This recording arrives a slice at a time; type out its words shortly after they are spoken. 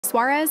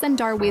Suarez and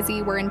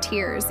Darwizi were in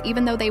tears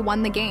even though they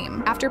won the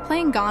game. After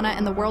playing Ghana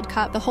in the World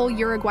Cup, the whole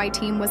Uruguay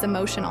team was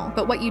emotional.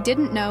 But what you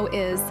didn't know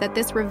is that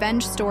this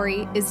revenge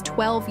story is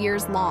 12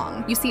 years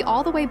long. You see,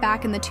 all the way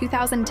back in the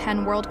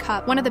 2010 World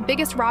Cup, one of the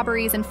biggest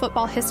robberies in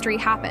football history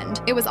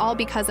happened. It was all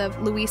because of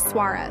Luis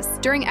Suarez.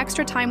 During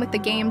extra time with the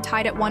game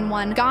tied at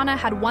 1-1, Ghana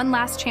had one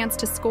last chance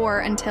to score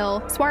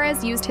until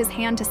Suarez used his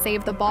hand to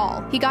save the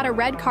ball. He got a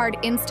red card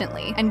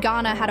instantly, and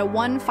Ghana had a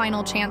one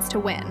final chance to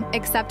win,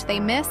 except they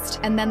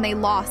missed and then they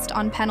lost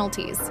on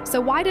penalties.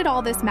 So why did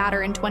all this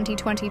matter in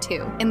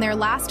 2022? In their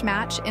last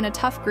match, in a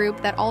tough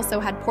group that also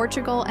had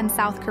Portugal and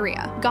South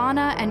Korea,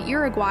 Ghana and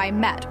Uruguay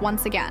met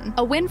once again.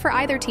 A win for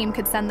either team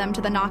could send them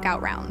to the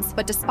knockout rounds,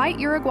 but despite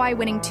Uruguay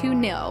winning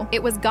 2-0,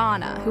 it was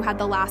Ghana who had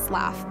the last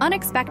laugh.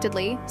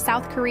 Unexpectedly,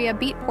 South Korea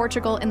beat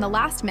Portugal in the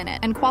last minute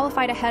and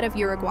qualified ahead of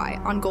Uruguay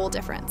on goal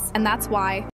difference. And that's why